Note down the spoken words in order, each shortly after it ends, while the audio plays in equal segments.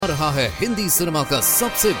रहा है हिंदी सिनेमा का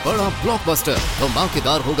सबसे बड़ा ब्लॉकबस्टर।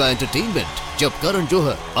 धमाकेदार होगा एंटरटेनमेंट जब करण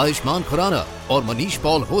जौहर, आयुष्मान खुराना और मनीष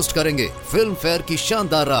पॉल होस्ट करेंगे फिल्म फेयर की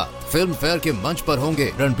शानदार रात। फिल्म फेयर के मंच पर होंगे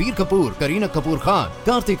रणबीर कपूर, करीना कपूर खान,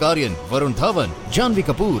 कार्तिक आर्यन, वरुण धवन, जानवी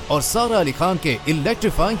कपूर और सारा अली खान के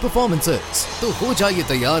इलेक्ट्रीफाइंग परफॉर्मेंसेस। तो हो जाइए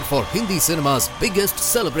तैयार for Hindi cinema's biggest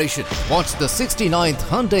celebration. Watch the 69th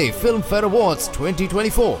Hyundai Film Fair Awards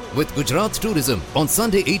 2024 with Gujarat Tourism on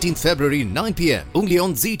Sunday 18th February 9 p.m. only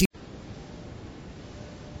on ZT.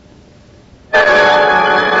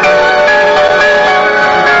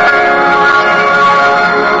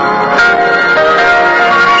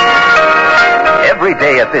 Every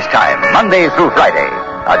day at this time, Monday through Friday,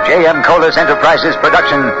 a J.M. Colas Enterprises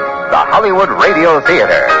production, the Hollywood Radio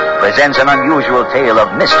Theater, presents an unusual tale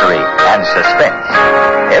of mystery and suspense.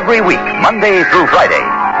 Every week, Monday through Friday,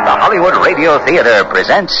 the Hollywood Radio Theater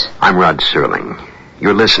presents... I'm Rod Serling.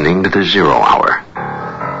 You're listening to The Zero Hour.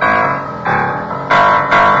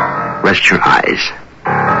 Rest your eyes.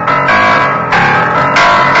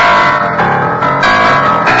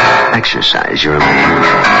 Exercise your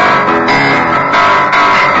imagination.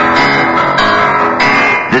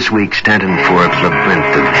 This week, Stanton Forbes'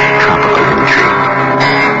 labyrinth of tropical intrigue.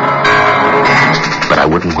 But I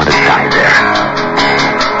wouldn't want to die there.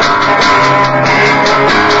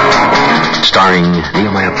 Starring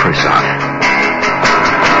Nehemiah Persoff,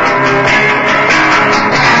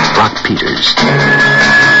 Brock Peters,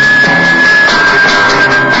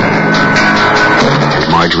 and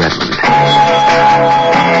Marge Redmond.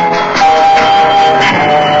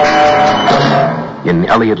 In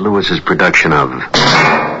Elliot Lewis's production of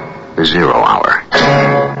The Zero Hour.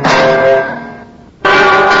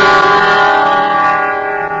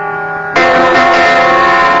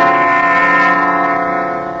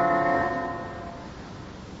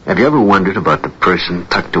 Have you ever wondered about the person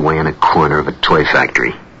tucked away in a corner of a toy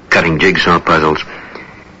factory, cutting jigsaw puzzles,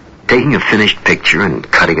 taking a finished picture and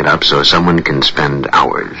cutting it up so someone can spend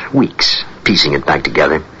hours, weeks, piecing it back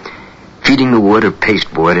together, feeding the wood or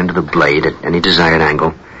pasteboard into the blade at any desired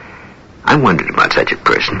angle? I wondered about such a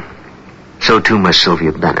person. So too must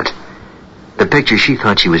Sylvia Bennett. The picture she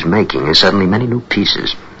thought she was making is suddenly many new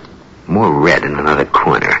pieces. More red in another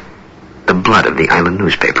corner. The blood of the island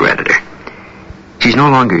newspaper editor. She's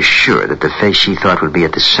no longer sure that the face she thought would be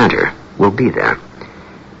at the center will be there.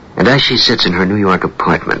 And as she sits in her New York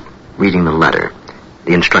apartment, reading the letter,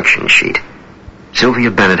 the instruction sheet,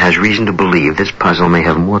 Sylvia Bennett has reason to believe this puzzle may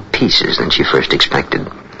have more pieces than she first expected.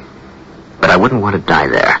 But I wouldn't want to die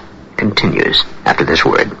there. Continues after this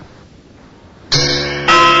word.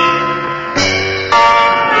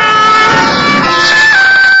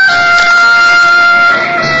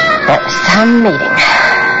 That was some meeting.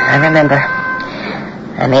 I remember.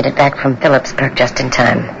 I made it back from Phillipsburg just in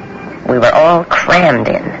time. We were all crammed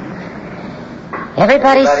in.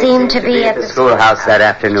 Everybody seemed to be at the schoolhouse that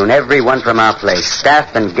afternoon. Everyone from our place,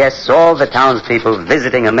 staff and guests, all the townspeople,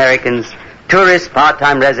 visiting Americans, tourists,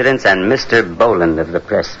 part-time residents, and Mr. Boland of the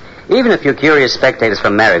press. Even a few curious spectators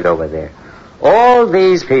from Marigot were there. All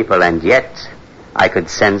these people, and yet I could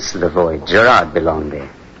sense the void. Gerard belonged there.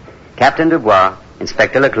 Captain Dubois,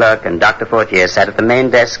 Inspector Leclerc, and Dr. Fortier sat at the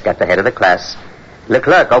main desk at the head of the class.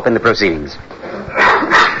 Leclerc opened the proceedings.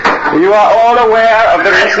 You are all aware of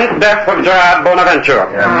the recent death of Gerard Bonaventure.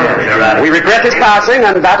 We regret his passing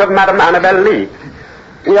and that of Madame Annabel Lee.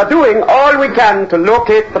 We are doing all we can to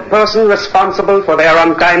locate the person responsible for their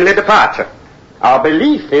untimely departure. Our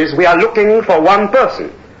belief is we are looking for one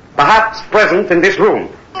person, perhaps present in this room.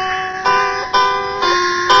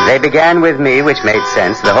 They began with me, which made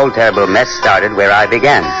sense. The whole terrible mess started where I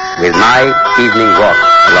began, with my evening walk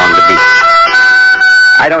along the beach.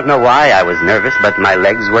 I don't know why I was nervous, but my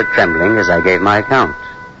legs were trembling as I gave my account.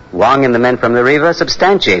 Wong and the men from the Riva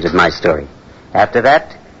substantiated my story. After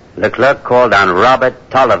that, Leclerc called on Robert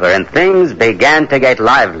Tolliver, and things began to get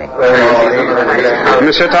lively.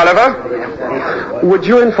 Monsieur Tolliver, would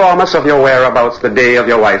you inform us of your whereabouts the day of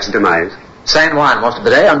your wife's demise? San Juan most of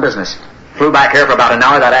the day on business. Flew back here for about an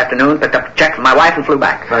hour that afternoon, picked up a check from my wife, and flew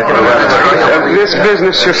back. This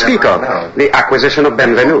business you speak of, the acquisition of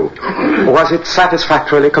Benvenue, was it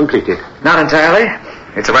satisfactorily completed? Not entirely.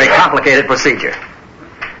 It's a very complicated procedure.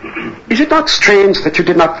 Is it not strange that you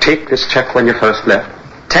did not take this check when you first left?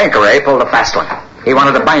 Tanqueray pulled a fast one. He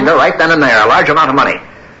wanted to bind her right then and there, a large amount of money.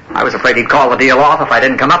 I was afraid he'd call the deal off if I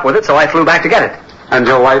didn't come up with it, so I flew back to get it. And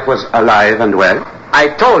your wife was alive and well? I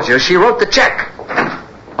told you she wrote the check.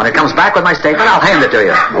 When it comes back with my statement, I'll hand it to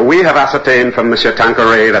you. We have ascertained from Monsieur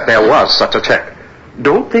Tanqueray that there was such a check.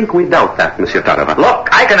 Don't think we doubt that, Monsieur Tolliver. Look,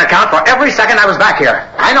 I can account for every second I was back here.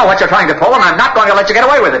 I know what you're trying to pull, and I'm not going to let you get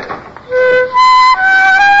away with it.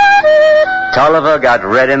 Tolliver got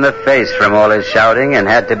red in the face from all his shouting and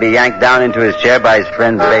had to be yanked down into his chair by his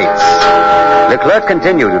friend Bates. The clerk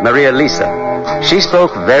continued with Maria Lisa. She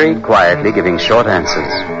spoke very quietly, giving short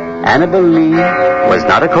answers. Annabel Lee was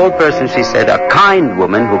not a cold person, she said, a kind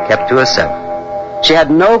woman who kept to herself. She had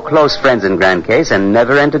no close friends in Grand Case and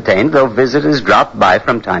never entertained, though visitors dropped by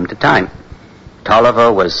from time to time.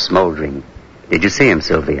 Tolliver was smoldering. Did you see him,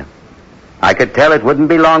 Sylvia? I could tell it wouldn't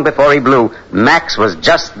be long before he blew. Max was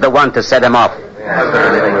just the one to set him off.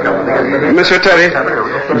 Monsieur Terry,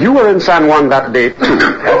 you were in San Juan that day, too.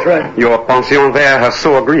 That's right. Your pension there has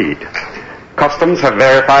so agreed. Customs have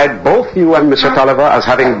verified both you and Monsieur Tolliver as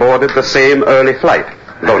having boarded the same early flight,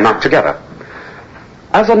 though not together.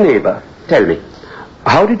 As a neighbor, tell me,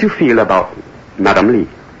 how did you feel about Madame Lee?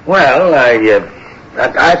 Well,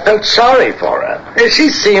 I felt sorry for her. She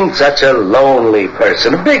seemed such a lonely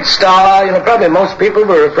person. A big star, probably most people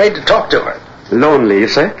were afraid to talk to her. Lonely, you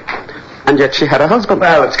say? And yet she had a husband.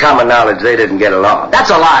 Well, it's common knowledge they didn't get along.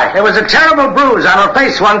 That's a lie. There was a terrible bruise on her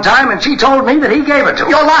face one time, and she told me that he gave it to her.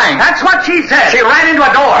 You're lying. That's what she said. She ran into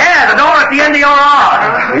a door. Yeah, the door at the end of your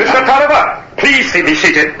arm. Mr. Tolliver, please be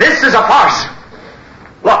seated. This is a farce.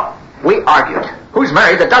 Look, we argued. Who's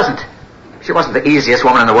married that doesn't? She wasn't the easiest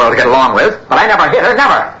woman in the world to get along with, but I never hit her,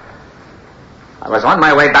 never. I was on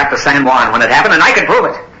my way back to San Juan when it happened, and I can prove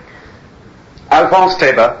it. Alphonse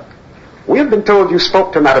Tabor, we have been told you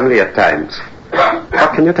spoke to Madame Lee at times.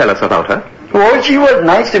 What can you tell us about her? Oh, she was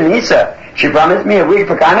nice to me, sir. She promised me a week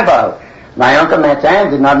for Carnival. My Uncle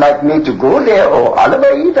Martin did not like me to go there, or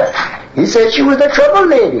Oliver either. He said she was a trouble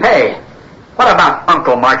lady. Hey, what about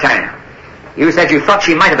Uncle Martin? You said you thought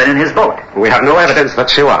she might have been in his boat. We have no evidence that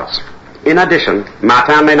she was. In addition,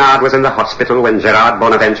 Martin Menard was in the hospital when Gerard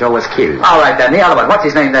Bonaventure was killed. All right, then, the other one. What's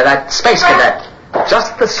his name there? That space cadet.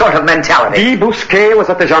 Just the sort of mentality. Guy Bousquet was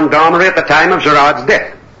at the gendarmerie at the time of Gerard's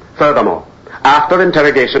death. Furthermore, after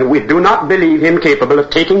interrogation, we do not believe him capable of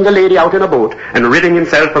taking the lady out in a boat and ridding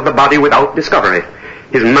himself of the body without discovery.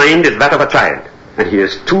 His mind is that of a child, and he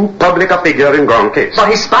is too public a figure in Grand Case. But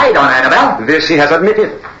he spied on Annabelle. This he has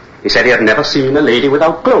admitted. He said he had never seen a lady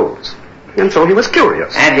without clothes. And so he was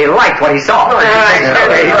curious. And he liked what he saw.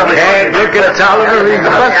 Hey, look at Tolliver. He's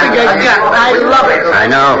busting a gut. I love it. I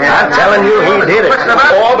know. I'm telling you, he did it.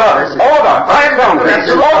 Order! Quiet down,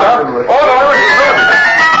 please. Order!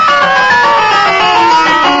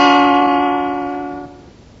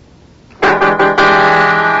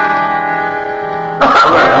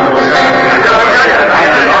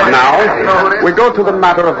 Now, we go to the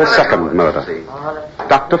matter of the second murder.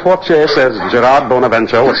 Dr. Fortier says Gerard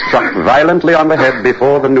Bonaventure was struck violently on the head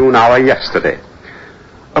before the noon hour yesterday.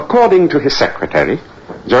 According to his secretary,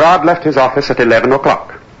 Gerard left his office at 11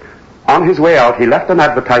 o'clock. On his way out, he left an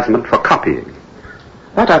advertisement for copying.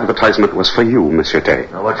 That advertisement was for you, Monsieur Tay.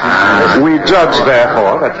 We judge,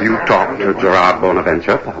 therefore, that you talked to Gerard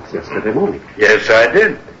Bonaventure perhaps yesterday morning. Yes, I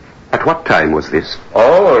did. At what time was this?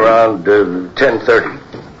 Oh, around 10:30.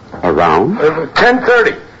 Around?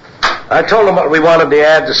 10:30. I told him what we wanted the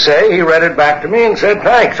ad to say. He read it back to me and said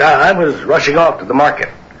thanks. I was rushing off to the market.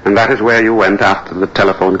 And that is where you went after the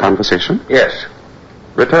telephone conversation? Yes.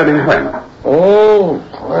 Returning when? Oh,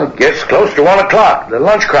 I guess close to 1 o'clock. The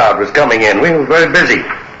lunch crowd was coming in. We were very busy.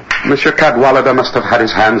 Monsieur Cadwallader must have had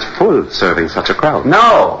his hands full serving such a crowd.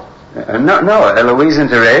 No. Eloise and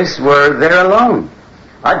Therese were there alone.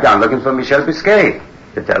 I'd gone looking for Michel Bousquet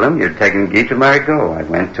to tell him you'd taken Guy to Marigot. I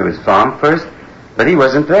went to his farm first, but he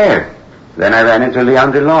wasn't there. Then I ran into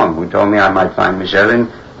Leon DeLong, who told me I might find Michel in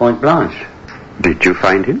Pointe Blanche. Did you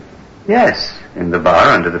find him? Yes, in the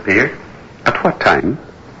bar under the pier. At what time?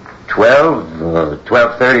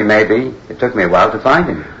 12:30 maybe. It took me a while to find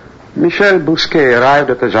him. Michel Bousquet arrived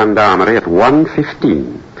at the gendarmerie at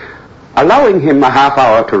 1:15. Allowing him a half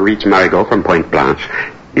hour to reach Marigot from Pointe Blanche,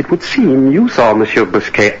 it would seem you saw Monsieur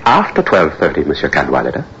Bousquet after 12:30, Monsieur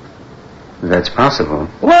Cadwallader. That's possible.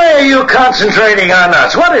 Why are you concentrating on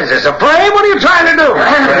us? What is this, a play? What are you trying to do?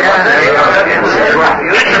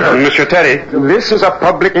 Monsieur Terry, this is a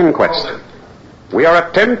public inquest. We are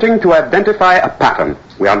attempting to identify a pattern.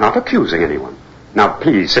 We are not accusing anyone. Now,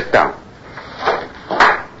 please sit down.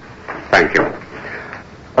 Thank you.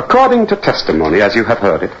 According to testimony, as you have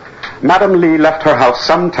heard it, Madame Lee left her house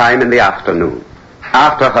sometime in the afternoon,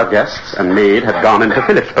 after her guests and maid had gone into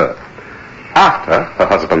Phillipsburg. After, her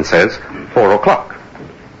husband says, 4 o'clock.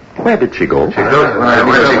 Where did she go? She saw her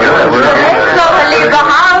leave the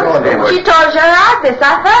house. She told Gerard this. I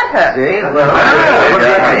heard her.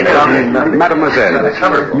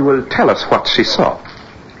 Mademoiselle, you will tell us what she saw.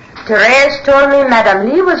 Therese told me Madame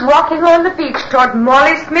Lee was walking on the beach toward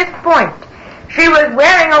Molly Smith Point. She was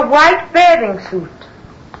wearing a white bathing suit.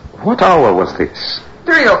 What hour was this?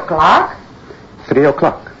 3 o'clock. 3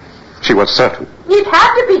 o'clock. She was certain. It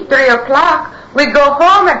had to be 3 o'clock. We go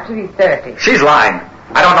home at 3:30. She's lying.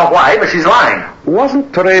 I don't know why, but she's lying.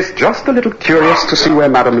 Wasn't Therese just a little curious to see where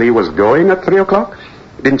Madame Lee was going at 3 o'clock?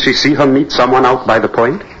 Didn't she see her meet someone out by the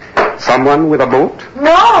point? Someone with a boat?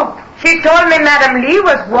 No. She told me Madame Lee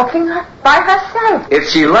was walking by herself. If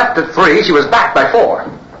she left at 3, she was back by 4.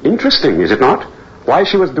 Interesting, is it not? Why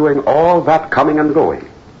she was doing all that coming and going.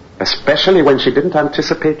 Especially when she didn't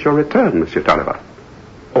anticipate your return, Monsieur Tolliver.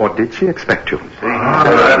 Or did she expect you?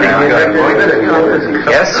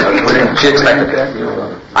 Yes, she expected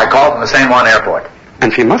it. I called from the San Juan airport.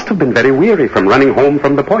 And she must have been very weary from running home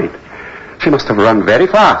from the point. She must have run very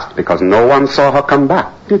fast because no one saw her come back,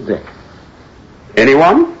 did they?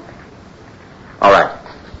 Anyone? All right.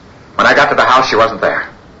 When I got to the house, she wasn't there.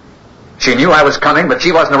 She knew I was coming, but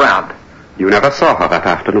she wasn't around. You never saw her that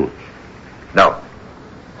afternoon? No.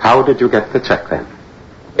 How did you get the check then?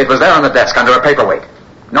 It was there on the desk under a paperweight.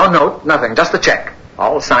 No note, nothing, just the check.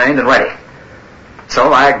 All signed and ready.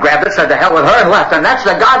 So I grabbed it, said to hell with her, and left, and that's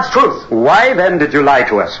the God's truth. Why then did you lie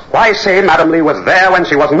to us? Why say Madame Lee was there when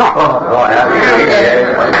she was not?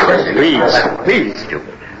 Please.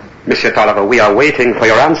 Monsieur Tolliver, we are waiting for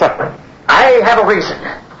your answer. I have a reason.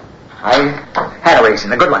 I had a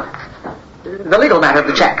reason, a good one. The legal matter of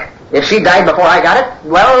the check. If she died before I got it,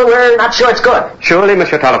 well, we're not sure it's good. Surely,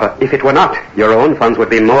 Monsieur Tolliver, if it were not, your own funds would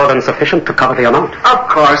be more than sufficient to cover the amount. Of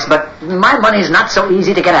course, but my money's not so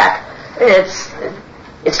easy to get at.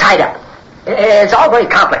 It's tied up. It's all very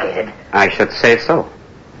complicated. I should say so.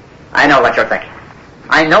 I know what you're thinking.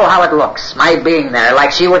 I know how it looks, my being there,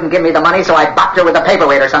 like she wouldn't give me the money, so I bopped her with a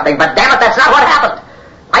paperweight or something. But damn it, that's not what happened.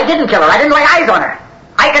 I didn't kill her. I didn't lay eyes on her.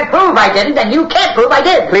 I can prove I didn't, and you can't prove I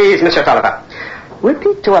did. Please, Monsieur Tolliver,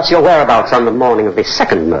 repeat to us your whereabouts on the morning of the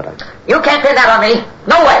second murder. You can't pin that on me.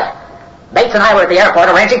 No way. Bates and I were at the airport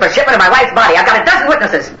arranging for shipment of my wife's body. I've got a dozen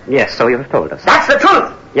witnesses. Yes, so you have told us. That's the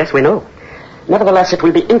truth. Yes, we know. Nevertheless, it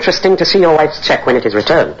will be interesting to see your wife's check when it is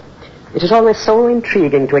returned. It is always so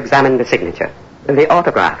intriguing to examine the signature, the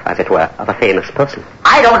autograph, as it were, of a famous person.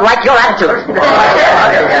 I don't like your attitude.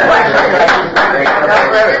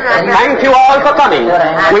 Thank you all for coming.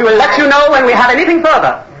 We will let you know when we have anything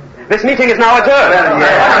further. This meeting is now adjourned.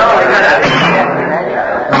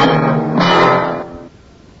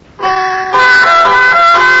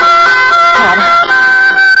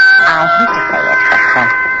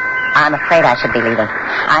 I'm afraid I should be leaving.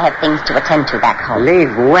 I have things to attend to back home.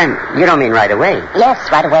 Leave when? You don't mean right away? Yes,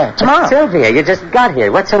 right away. Tomorrow. Sylvia, you just got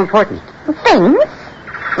here. What's so important? Things?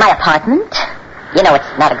 My apartment. You know, it's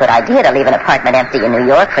not a good idea to leave an apartment empty in New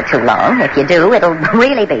York for too long. If you do, it'll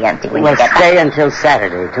really be empty when you get stay back. until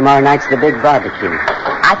Saturday. Tomorrow night's the big barbecue.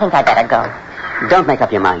 I think I better go. Don't make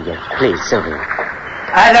up your mind yet. Please, Sylvia.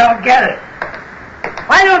 I don't get it.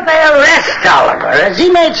 Why don't they arrest Oliver? Has he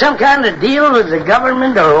made some kind of deal with the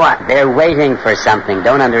government or what? They're waiting for something.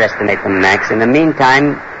 Don't underestimate them, Max. In the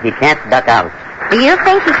meantime, he can't duck out. Do you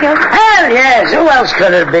think he killed him? Hell yes. Who else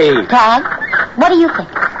could it be? Tad, what do you think?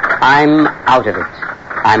 I'm out of it.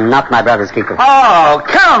 I'm not my brother's keeper. Oh,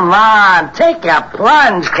 come on. Take a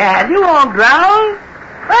plunge, Cat. You won't drown.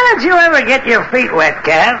 Why don't you ever get your feet wet,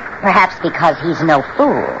 Cat? Perhaps because he's no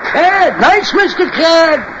fool. Cat, nice Mr.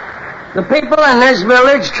 Cat. The people in this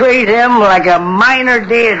village treat him like a minor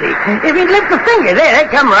deity. If he'd lift a finger, they'd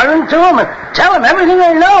come running to him and tell him everything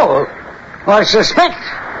they know or suspect.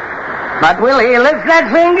 But will he lift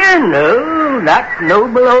that finger? No, not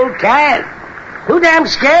noble old Cat. Too damn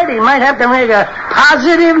scared he might have to make a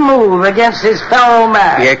positive move against his fellow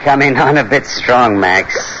man. You're coming on a bit strong,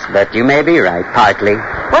 Max, but you may be right, partly.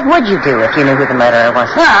 What would you do if you knew who the murderer was?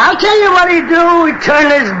 I'll tell you what he'd do. He'd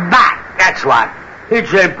turn his back, that's what. He'd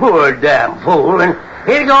say, poor damn fool, and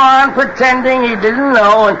he'd go on pretending he didn't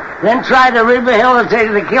know, and then try to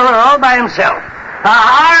rehabilitate the killer all by himself. A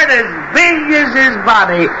heart as big as his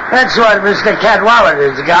body. That's what Mr.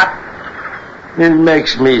 Cadwallader's got. It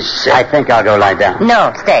makes me sick. I think I'll go lie down.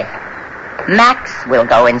 No, stay. Max will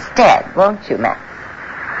go instead, won't you, Max?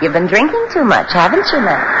 You've been drinking too much, haven't you,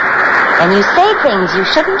 Max? And you say things you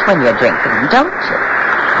shouldn't when you're drinking, don't you?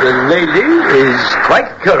 The lady is quite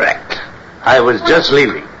correct. I was just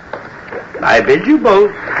leaving. I bid you both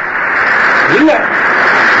good night.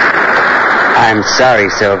 I'm sorry,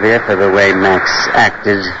 Sylvia, for the way Max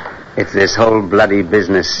acted. It's this whole bloody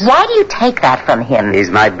business. Why do you take that from him? He's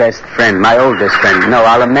my best friend, my oldest friend. No,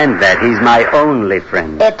 I'll amend that. He's my only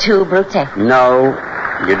friend. Et tu, Brute? No,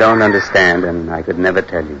 you don't understand, and I could never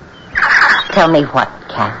tell you. Tell me what,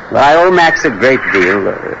 Cat? Well, I owe Max a great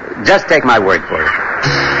deal. Just take my word for it.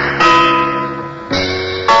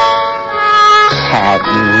 Tad.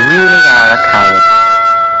 But you really are a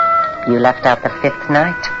coward. You left out the 5th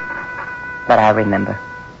night. But I remember.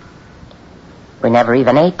 We never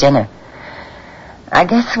even ate dinner. I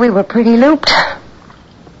guess we were pretty looped.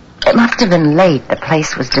 It must have been late. The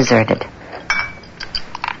place was deserted.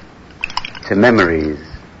 To memories.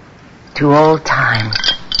 To old times.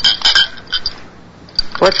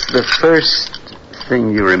 What's the first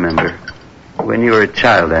thing you remember? When you were a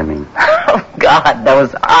child, I mean. Oh, God,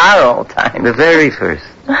 those are old times. The very first.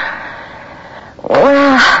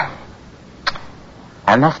 Well,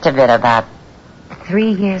 I must have been about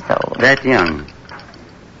 3 years old. That young.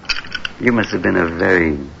 You must have been a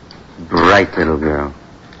very bright little girl.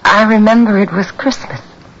 I remember it was Christmas,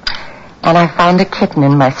 and I found a kitten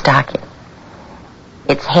in my stocking.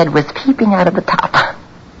 Its head was peeping out of the top.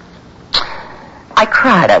 I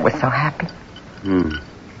cried. I was so happy.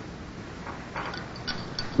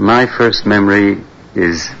 My first memory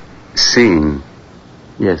is seeing.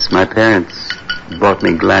 Yes, my parents bought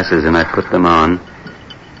me glasses and I put them on,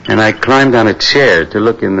 and I climbed on a chair to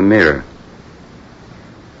look in the mirror.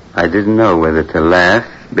 I didn't know whether to laugh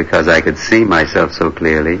because I could see myself so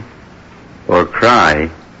clearly, or cry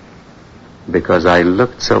because I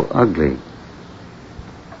looked so ugly.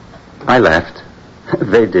 I laughed.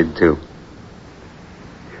 They did too.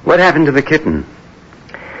 What happened to the kitten?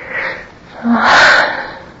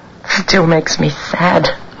 Still makes me sad.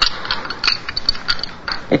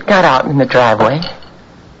 It got out in the driveway,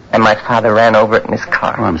 and my father ran over it in his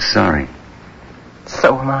car. Oh, I'm sorry.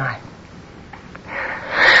 So am I.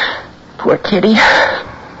 Poor kitty.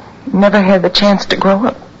 Never had the chance to grow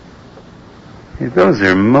up. Hey, those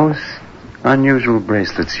are most unusual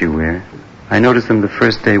bracelets you wear. I noticed them the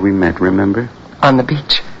first day we met, remember? On the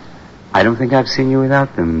beach. I don't think I've seen you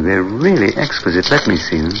without them. They're really exquisite. Let me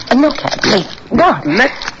see them. No, Cat, please. Don't.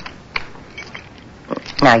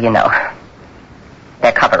 Now you know.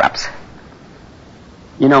 They're cover-ups.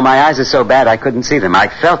 You know, my eyes are so bad I couldn't see them. I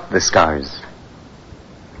felt the scars.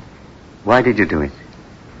 Why did you do it?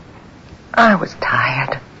 I was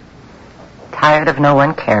tired. Tired of no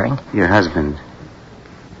one caring. Your husband?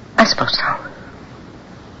 I suppose so.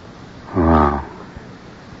 Wow.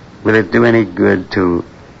 Will it do any good to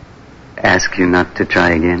ask you not to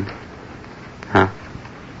try again? Huh?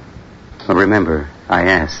 Well, remember, I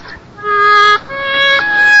asked.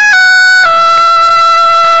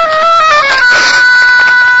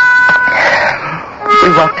 We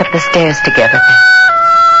walked up the stairs together.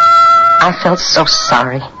 I felt so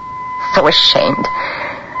sorry, so ashamed.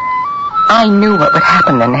 I knew what would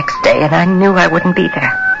happen the next day, and I knew I wouldn't be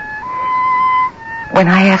there. When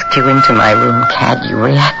I asked you into my room, Cad, you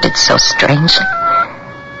reacted so strangely.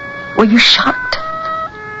 Were you shocked?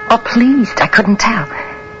 Or pleased? I couldn't tell.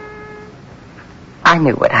 I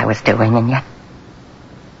knew what I was doing, and yet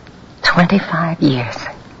 25 years.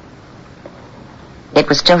 It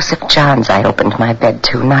was Joseph Johns I opened my bed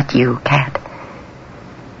to, not you, Cad.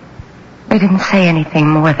 We didn't say anything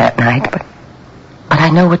more that night, but I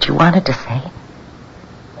know what you wanted to say.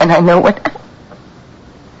 And I know what...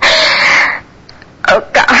 Oh,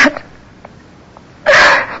 God.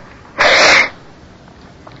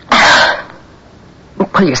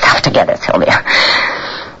 Pull yourself together, Sylvia.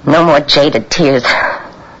 No more jaded tears.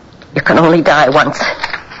 You can only die once.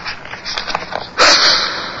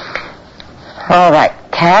 All right,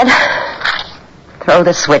 Cad. Throw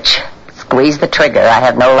the switch. Squeeze the trigger. I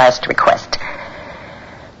have no last request.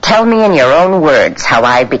 Tell me in your own words how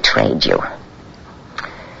I betrayed you.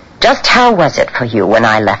 Just how was it for you when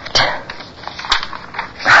I left?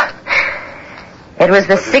 It was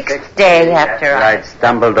the 6th day after I'd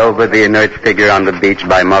stumbled over the inert figure on the beach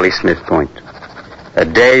by Molly Smith Point. A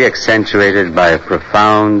day accentuated by a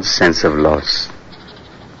profound sense of loss.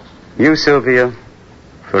 You, Sylvia,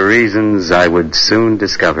 for reasons I would soon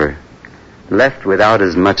discover, left without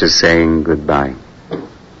as much as saying goodbye.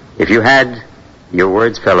 If you had, your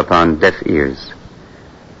words fell upon deaf ears.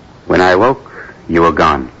 When I woke, you were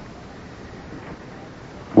gone.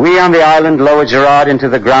 We on the island lowered Gerard into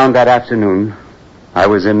the ground that afternoon. I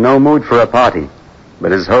was in no mood for a party,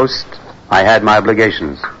 but as host, I had my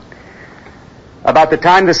obligations. About the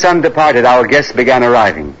time the sun departed, our guests began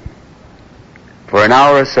arriving. For an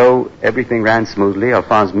hour or so, everything ran smoothly.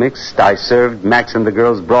 Alphonse mixed, I served, Max and the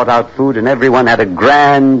girls brought out food, and everyone had a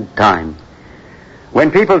grand time.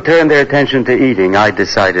 When people turned their attention to eating, I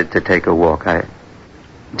decided to take a walk.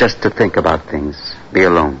 Just to think about things, be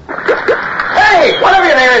alone. Hey, whatever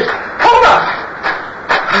your name is, hold up!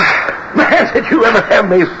 Man, did you ever have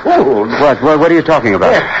me fooled? What are you talking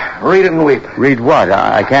about? Yeah, read it and weep. Read what?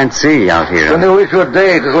 I can't see out here. It's a new issue of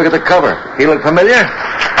Day. Just look at the cover. He look familiar?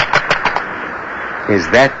 Is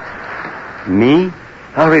that me?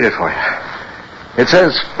 I'll read it for you. It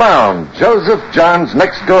says, found Joseph Johns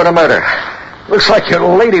next door to murder. Looks like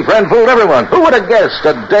your lady friend fooled everyone. Who would have guessed?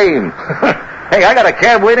 A dame. Hey, I got a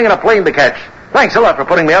cab waiting and a plane to catch. Thanks a lot for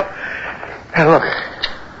putting me up. Hey, look,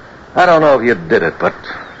 I don't know if you did it, but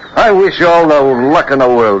I wish you all the luck in the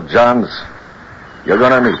world, Johns. You're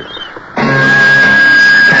going to need it.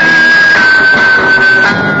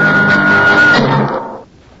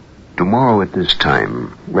 Tomorrow at this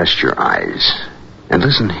time, rest your eyes and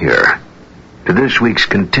listen here to this week's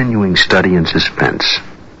continuing study in suspense.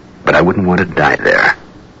 But I wouldn't want to die there.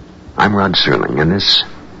 I'm Rod Serling, and this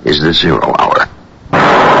is the 0 Hour.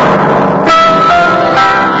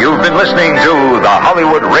 You've been listening to the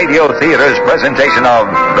Hollywood Radio Theater's presentation of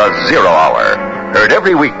the 0 Hour. Heard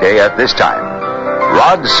every weekday at this time.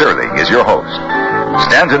 Rod Serling is your host.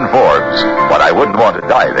 Stanton Forbes' But I Wouldn't Want to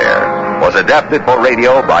Die There was adapted for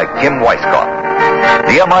radio by Kim Weisskopf.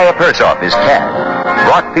 Nehemiah Persoff is Cad.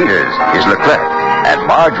 Brock Peters is Leclerc. And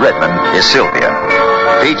Marge Redmond is Sylvia.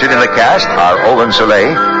 Featured in the cast are Olin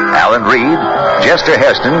Soleil, Alan Reed, Chester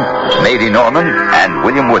Heston, Mady Norman, and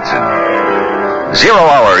William Woodson. 0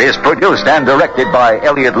 Hour is produced and directed by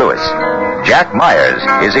Elliot Lewis. Jack Myers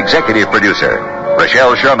is executive producer.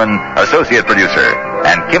 Rochelle Sherman, associate producer.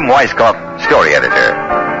 And Kim Weisskopf, story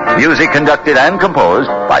editor. Music conducted and composed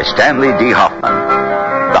by Stanley D. Hoffman.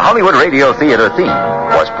 The Hollywood Radio Theater theme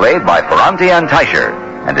was played by Ferranti and Teicher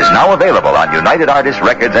and is now available on United Artists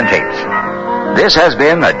Records and Tapes. This has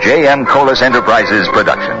been a J.M. Colas Enterprises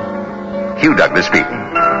production. Hugh Douglas speaking.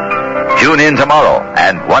 Tune in tomorrow,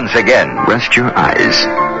 and once again, Rest your eyes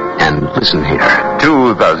and listen here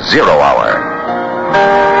to the 0 Hour.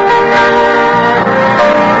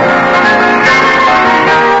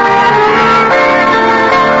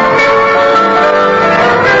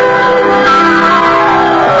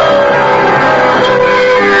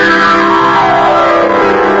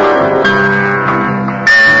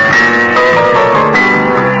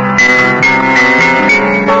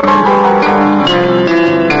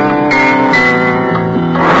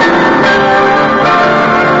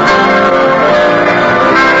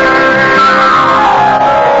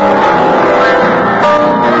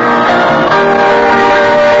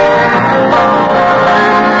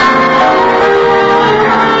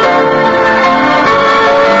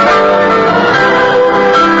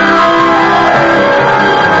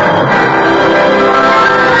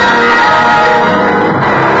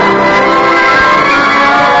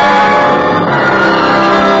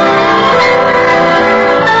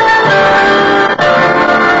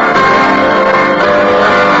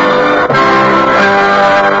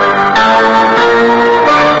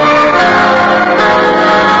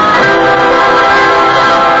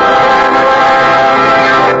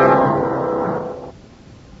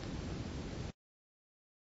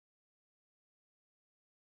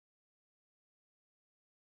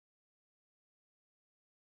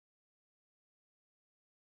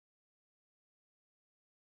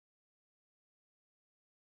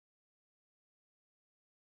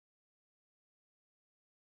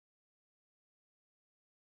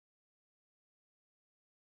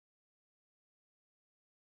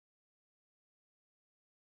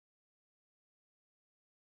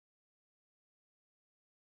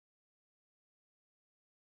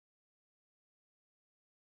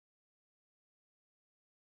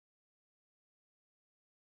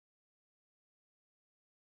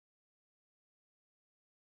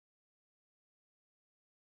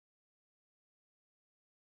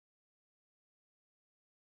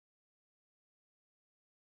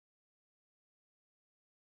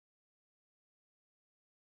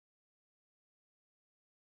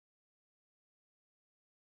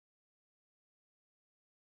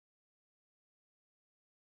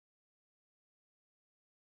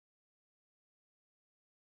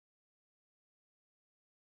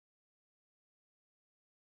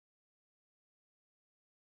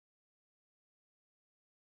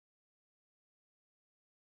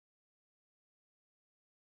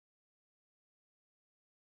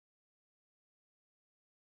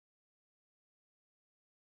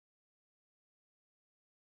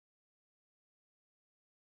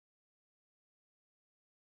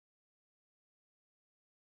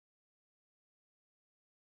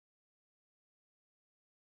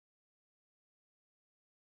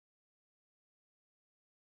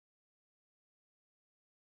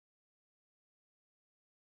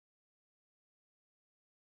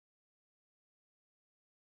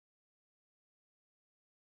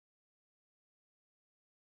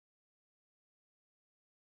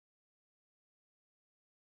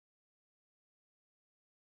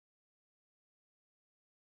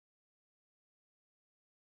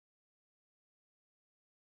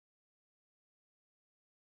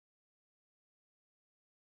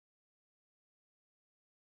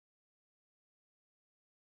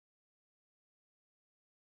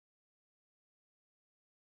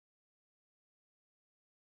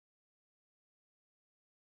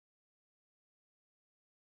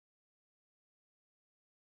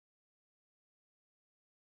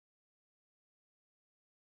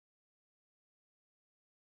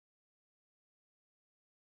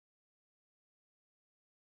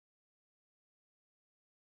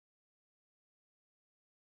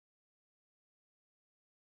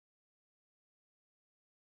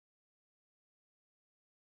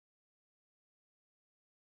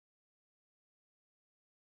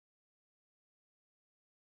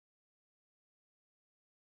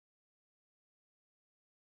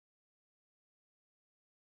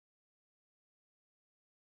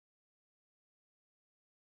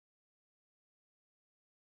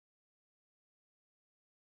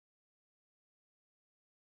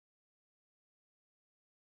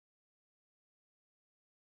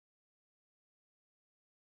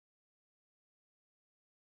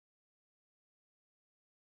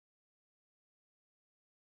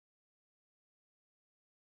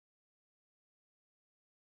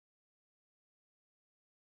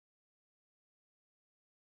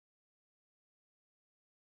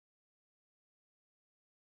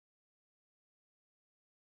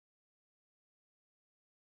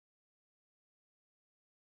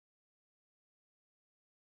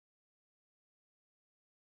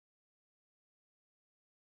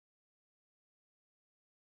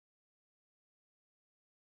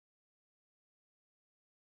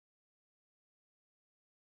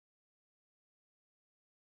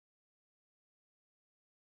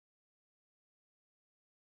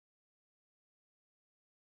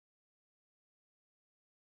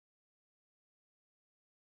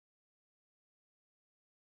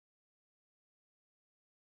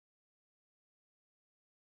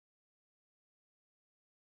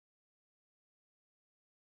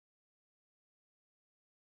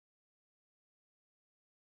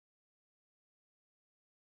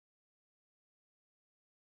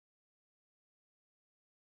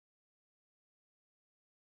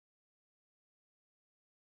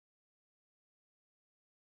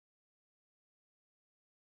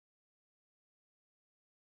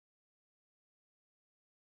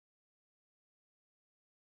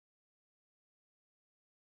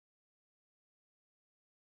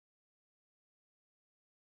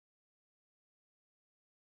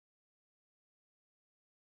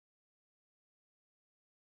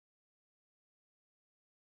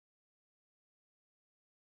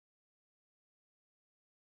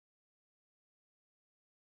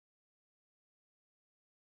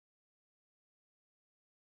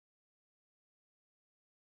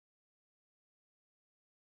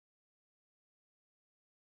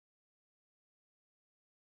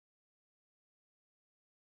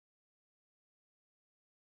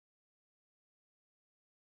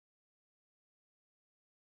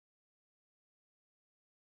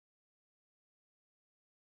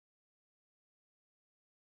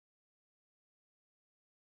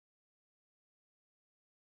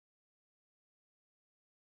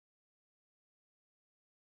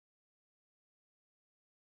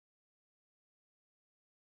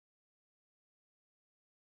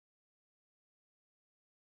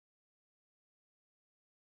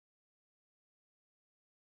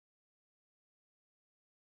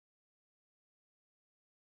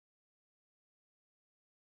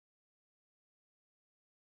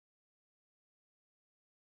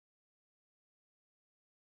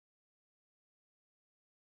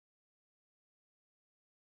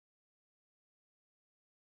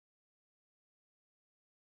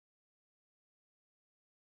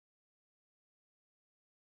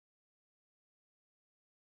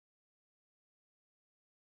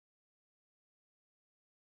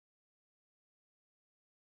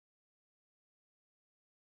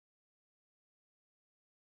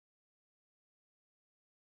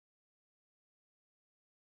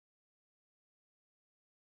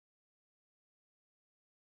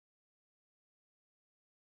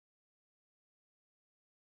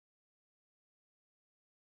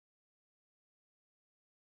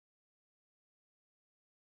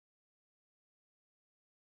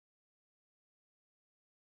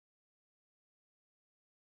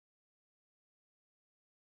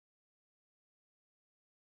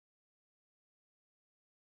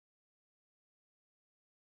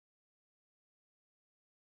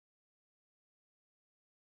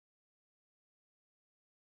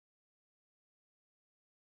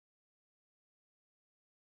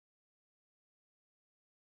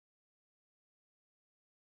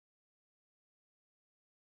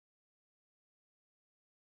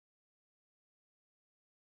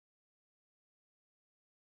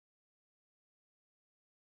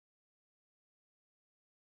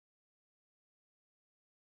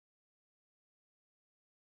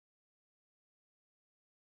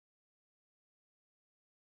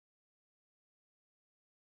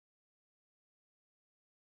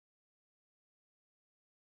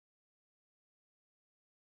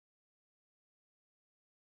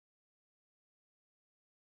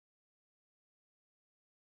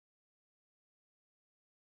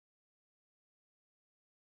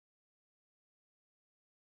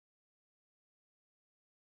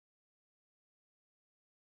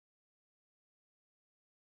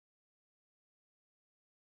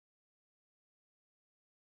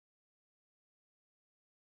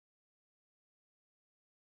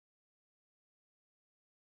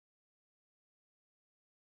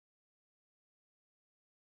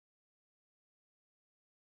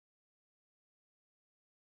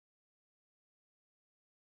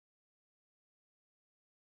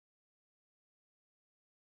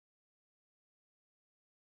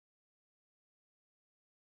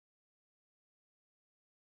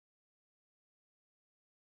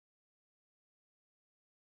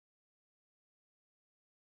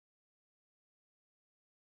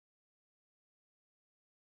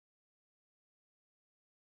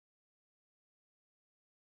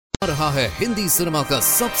 रहा है Hindi cinema का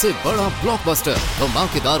सबसे बड़ा blockbuster.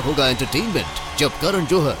 धमाकेदार होगा entertainment जब करण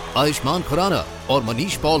जौहर, आयुष्मान खुराना और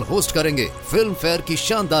Manish Paul host करेंगे फिल्म फेयर की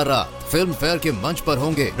शानदार रात। फिल्म फेयर के मंच पर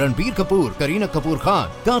होंगे रणबीर कपूर, करीना कपूर खान,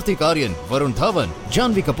 कार्तिक आर्यन, वरुण धवन,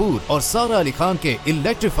 जानवी कपूर और सारा अली खान के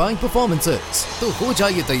इलेक्ट्रीफाइंग परफॉर्मेंसेस। तो हो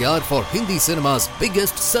जाइए तैयार for Hindi cinema's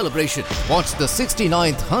biggest celebration. Watch the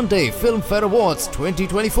 69th Hyundai Film Fair Awards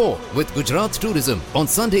 2024 with Gujarat Tourism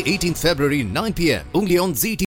on Sunday 18th February 9 p.m. only on ZT.